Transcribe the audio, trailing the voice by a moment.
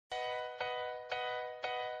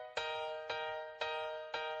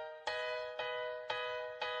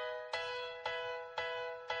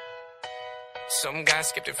Some guy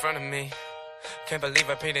skipped in front of me. Can't believe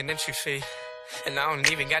I paid an entry fee, and I don't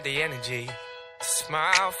even got the energy to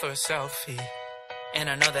smile for a selfie. And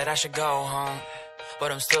I know that I should go home, but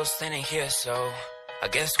I'm still standing here, so I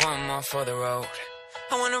guess one more for the road.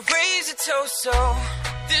 I wanna raise a toast, so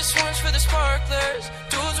this one's for the sparklers,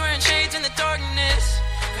 dudes wearing shades in the darkness.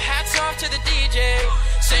 Hats off to the DJ,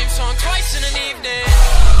 same song twice in an evening.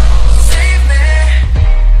 Save me,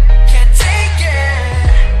 can't take it.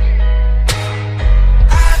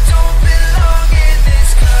 I don't belong in this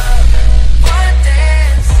club. One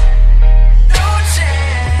dance, no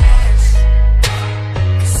chance.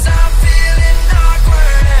 'Cause I'm feeling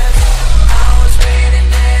awkward. I was waiting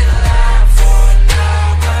in line for an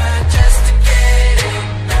hour just to get in.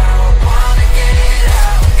 Now I wanna get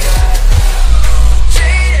out, 'cause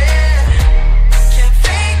jaded, can't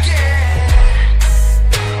fake it.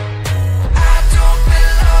 I don't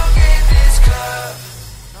belong in this club.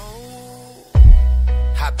 No.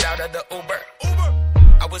 Hopped out of the Uber.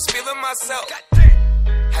 I was feeling myself.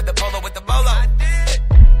 Had the polo with the bolo.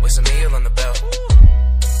 With some meal on the belt.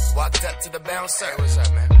 Walked up to the bouncer. Hey, what's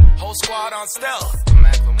up, man? Whole squad on stealth.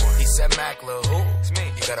 Macklemore. He said, Macklemore, who? It's me.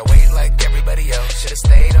 You gotta wait like everybody else. Should've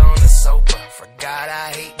stayed on the sofa. Forgot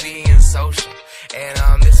I hate being social.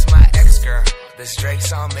 And miss my ex-girl. This Drake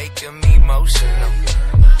song making me emotional.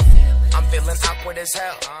 I'm feeling awkward as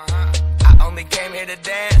hell. I only came here to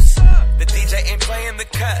dance. The DJ ain't playing the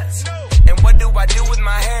cuts. And what do I do with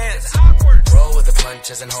my hands? Roll with the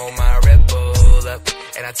punches and hold my Red Bull up.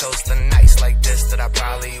 And I toast the nights like this that I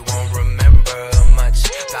probably won't remember much.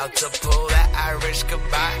 About to pull that Irish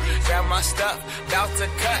goodbye. Grab my stuff, about to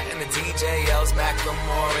cut. And the DJ yells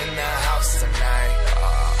Macklemore in the house tonight.